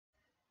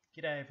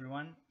G'day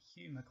everyone,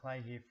 Hugh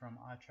McClay here from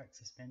iTrack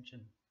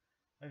Suspension.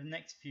 Over the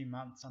next few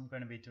months I'm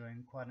going to be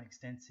doing quite an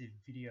extensive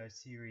video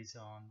series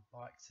on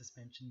bike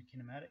suspension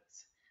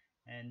kinematics,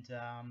 and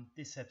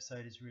this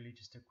episode is really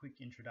just a quick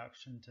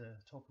introduction to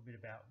talk a bit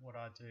about what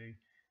I do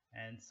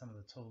and some of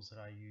the tools that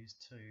I use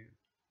to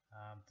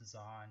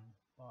design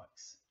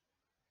bikes.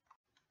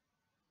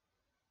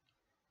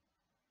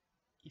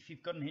 If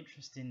you've got an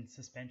interest in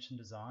suspension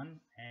design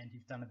and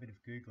you've done a bit of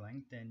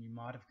Googling, then you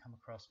might have come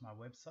across my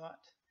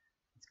website.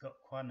 It's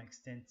got quite an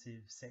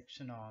extensive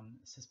section on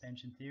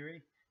suspension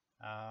theory.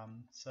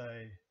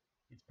 So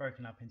it's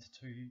broken up into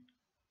two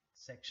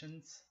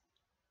sections.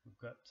 We've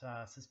got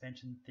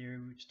suspension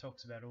theory, which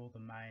talks about all the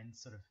main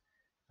sort of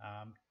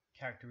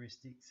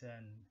characteristics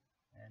and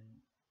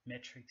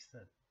metrics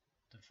that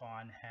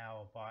define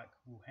how a bike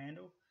will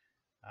handle.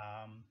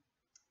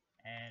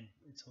 And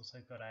it's also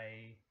got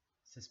a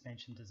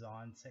suspension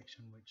design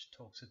section which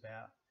talks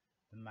about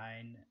the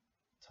main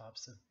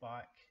types of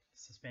bike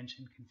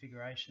suspension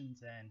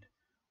configurations and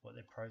what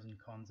their pros and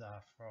cons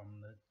are from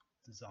the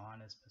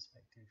designer's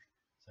perspective.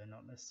 So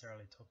not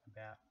necessarily talking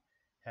about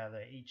how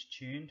they're each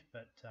tuned,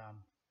 but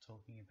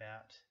talking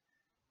about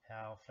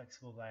how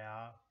flexible they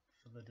are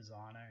for the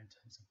designer in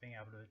terms of being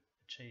able to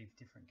achieve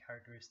different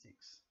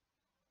characteristics.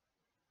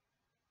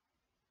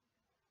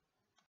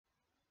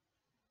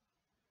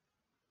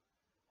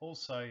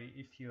 Also,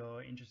 if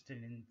you're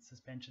interested in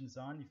suspension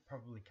design, you've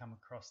probably come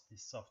across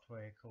this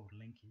software called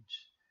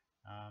Linkage.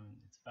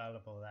 It's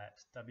available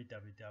at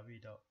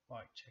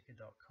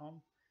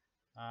www.bikechecker.com.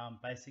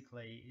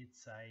 Basically,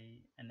 it's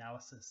an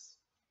analysis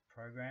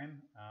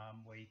program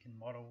where you can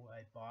model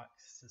a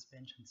bike's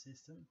suspension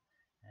system,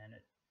 and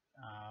it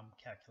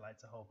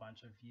calculates a whole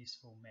bunch of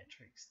useful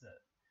metrics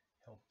that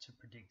help to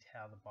predict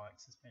how the bike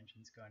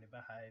suspension is going to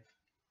behave.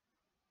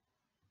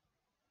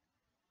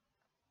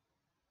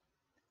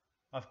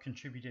 I've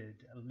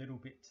contributed a little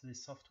bit to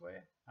this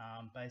software.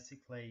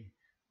 Basically,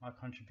 my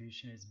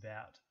contribution is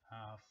about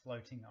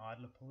floating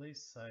idler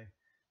pulleys. So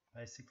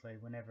basically,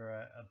 whenever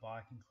a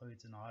bike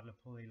includes an idler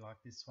pulley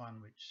like this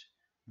one, which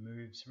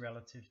moves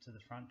relative to the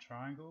front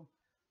triangle,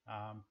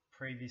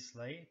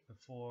 previously,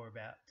 before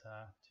about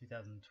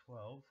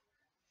 2012,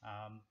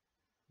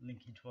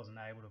 Linkage wasn't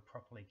able to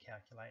properly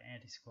calculate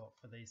anti-squat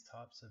for these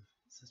types of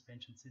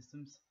suspension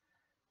systems.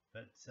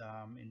 But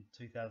in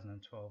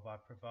 2012, I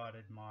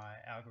provided my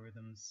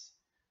algorithms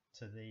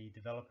to the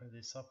developer of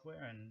this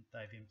software, and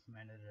they've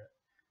implemented it.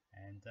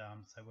 And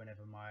so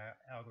whenever my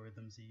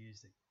algorithms are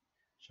used, it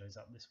shows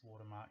up this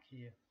watermark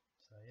here.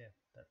 So yeah,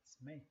 that's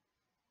me.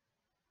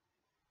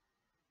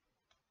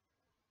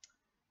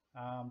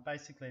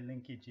 Basically,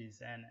 Linkage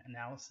is an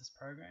analysis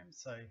program,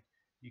 so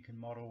you can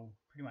model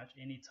pretty much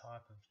any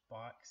type of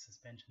bike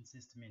suspension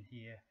system in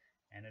here,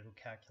 and it'll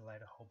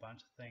calculate a whole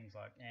bunch of things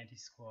like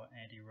anti-squat,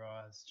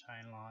 anti-rise,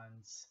 chain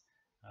lines.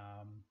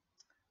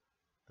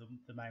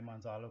 The main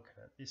ones I look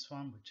at this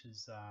one, which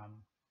is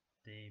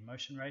the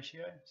motion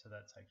ratio. So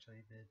that's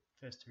actually the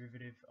first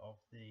derivative of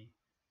the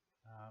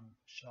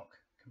shock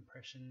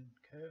compression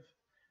curve.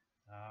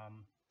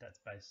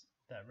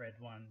 That red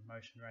one,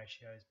 motion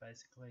ratio, is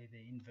basically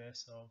the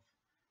inverse of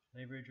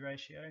leverage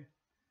ratio,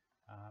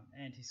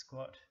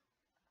 anti-squat,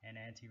 and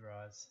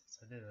anti-rise.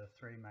 So they're the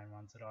three main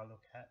ones that I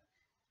look at.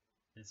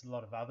 There's a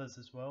lot of others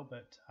as well,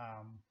 but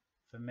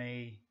for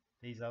me,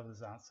 these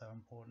others aren't so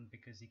important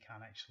because you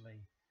can't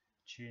actually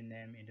tune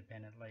them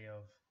independently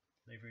of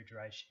leverage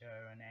ratio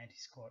and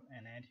anti-squat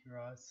and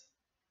anti-rise.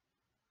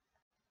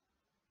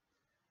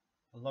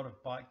 A lot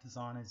of bike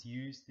designers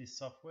use this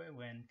software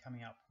when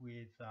coming up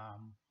with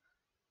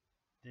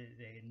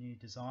their new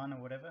design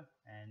or whatever,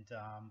 and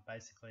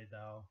basically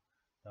they'll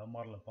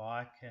model a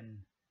bike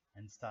and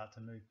start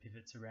to move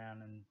pivots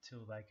around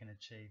until they can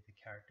achieve the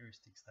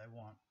characteristics they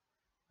want.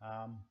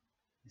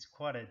 It's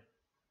quite a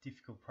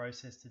difficult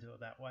process to do it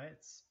that way.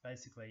 It's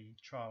basically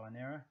trial and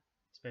error,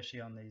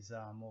 especially on these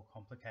more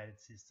complicated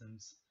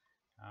systems.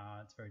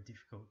 It's very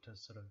difficult to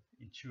sort of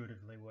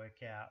intuitively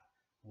work out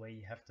where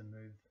you have to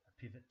move a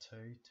pivot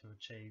to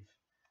achieve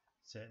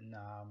certain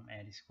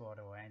anti-squat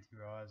or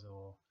anti-rise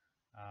or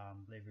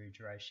leverage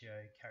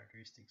ratio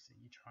characteristics that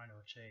you're trying to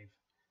achieve.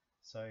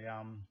 So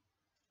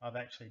I've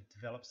actually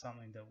developed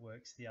something that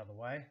works the other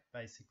way,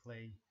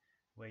 basically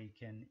where you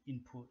can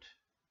input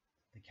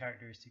the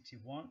characteristics you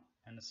want,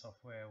 and the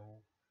software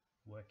will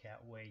work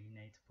out where you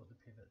need to put the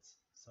pivots.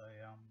 So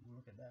we'll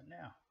look at that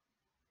now.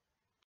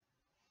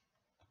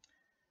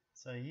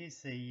 So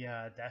here's the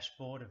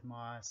dashboard of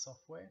my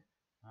software.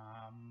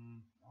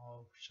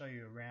 I'll show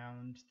you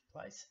around the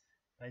place.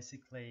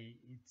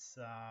 Basically, it's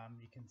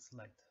you can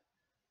select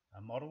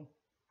a model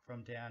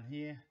from down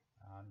here.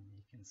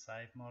 You can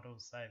save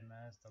models, save them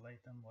as,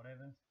 delete them,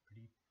 whatever.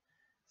 Pretty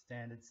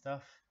standard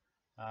stuff.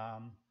 I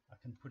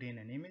can put in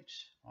an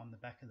image on the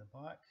back of the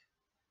bike.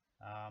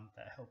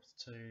 That helps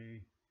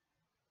to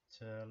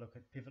look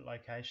at pivot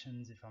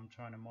locations if I'm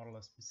trying to model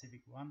a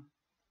specific one.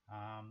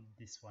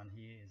 This one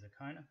here is a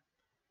Kona.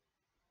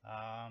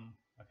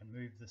 I can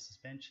move the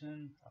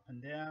suspension up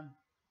and down.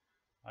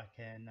 I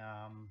can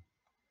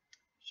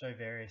show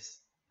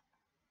various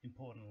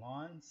important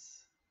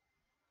lines,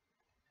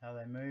 how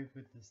they move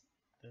with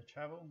the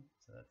travel,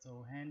 so that's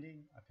all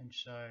handy. I can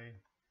show a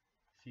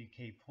few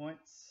key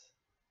points.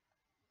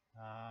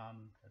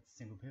 That's a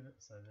single pivot,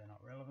 so they're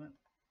not relevant.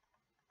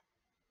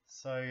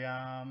 So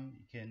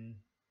you can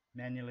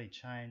manually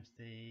change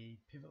the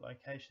pivot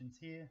locations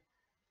here,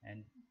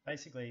 and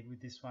basically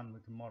with this one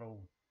we can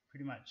model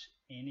pretty much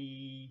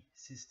any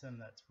system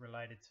that's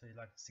related to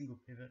like a single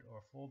pivot or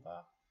a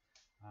 4-bar.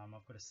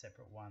 I've got a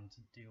separate one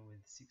to deal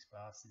with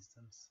 6-bar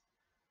systems.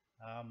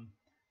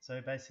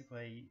 So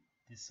basically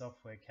this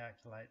software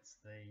calculates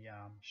the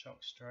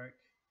shock stroke,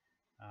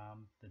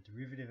 the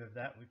derivative of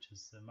that, which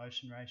is the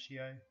motion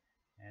ratio,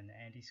 and the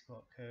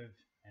anti-squat curve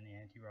and the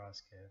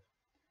anti-rise curve.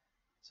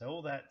 So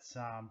all that's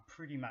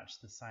pretty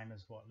much the same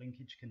as what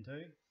linkage can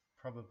do,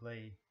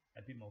 probably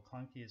a bit more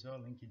clunky as well.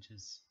 Linkage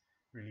is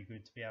really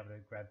good to be able to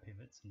grab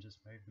pivots and just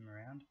move them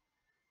around.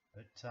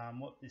 But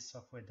what this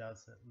software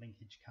does that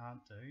linkage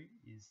can't do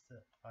is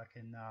that I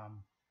can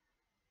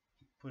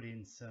put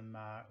in some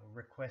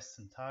request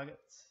some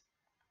targets,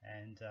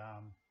 and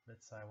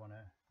let's say I want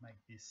to make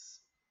this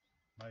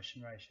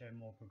motion ratio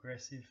more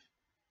progressive.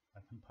 I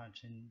can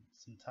punch in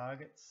some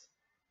targets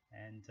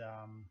and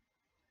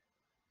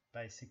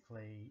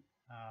basically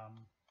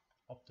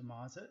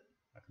optimize it.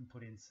 I can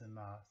put in some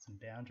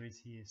boundaries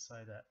here so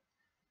that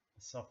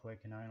the software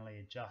can only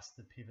adjust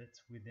the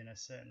pivots within a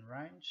certain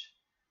range,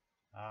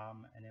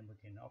 and then we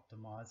can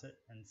optimize it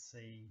and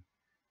see.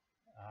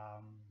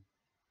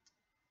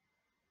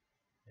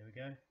 There we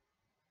go.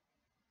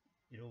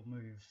 It'll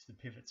move the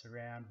pivots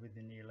around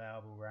within the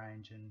allowable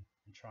range and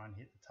try and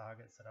hit the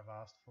targets that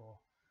I've asked for.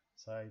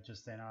 So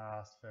just then I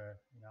asked for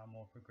a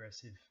more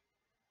progressive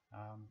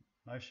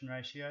motion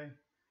ratio.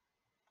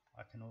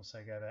 I can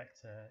also go back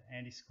to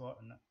anti-squat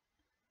and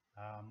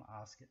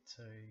ask it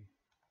to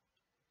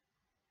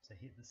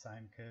hit the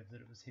same curve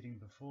that it was hitting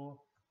before.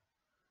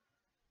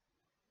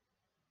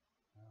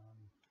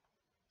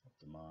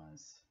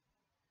 Optimize.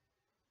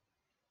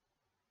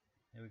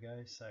 There we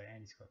go. So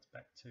anti-squat's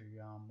back to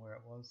where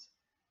it was,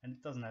 and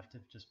it doesn't have to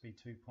just be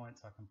 2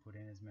 points. I can put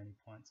in as many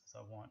points as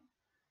I want.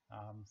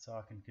 So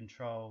I can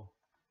control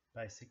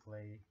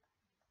basically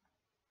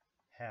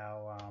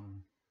how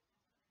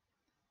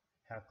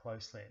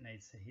closely it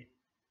needs to hit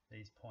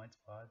these points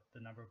by the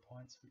number of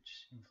points,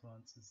 which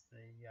influences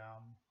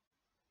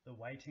the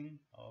weighting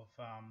of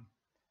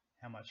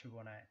how much we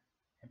want to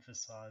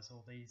emphasize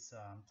all these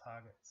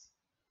targets.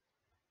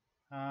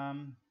 A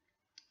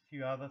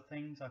few other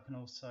things, I can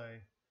also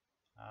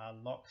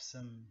lock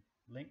some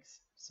links.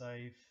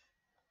 So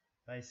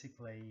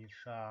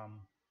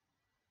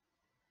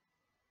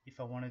if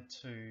I wanted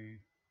to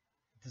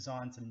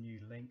design some new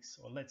links,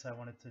 or let's say I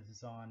wanted to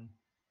design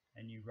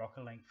a new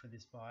rocker link for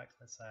this bike.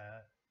 Let's say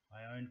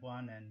I owned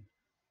one and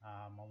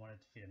I wanted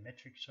to fit a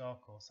metric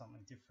shock or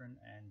something different,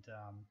 and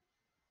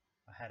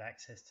I had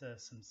access to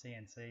some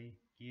CNC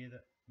gear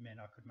that meant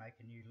I could make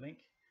a new link.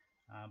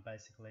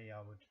 Basically I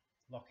would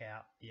lock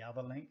out the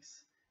other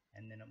links,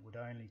 and then it would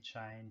only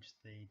change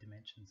the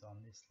dimensions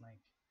on this link.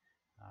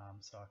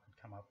 So I could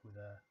come up with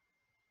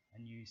a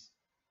new,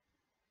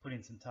 put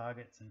in some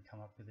targets and come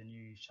up with a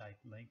new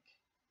shaped link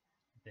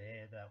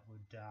there that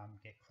would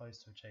get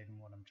close to achieving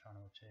what I'm trying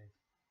to achieve.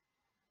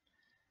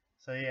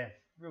 So yeah,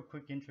 real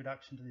quick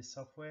introduction to this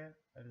software.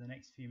 Over the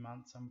next few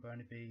months I'm going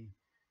to be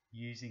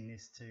using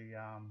this to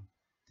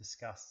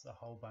discuss a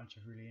whole bunch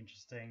of really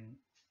interesting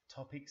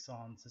topics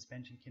on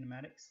suspension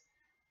kinematics,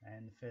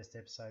 and the first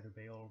episode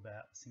will be all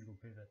about single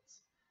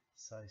pivots.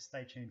 So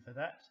stay tuned for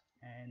that,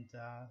 and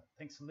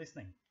thanks for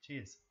listening.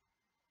 Cheers.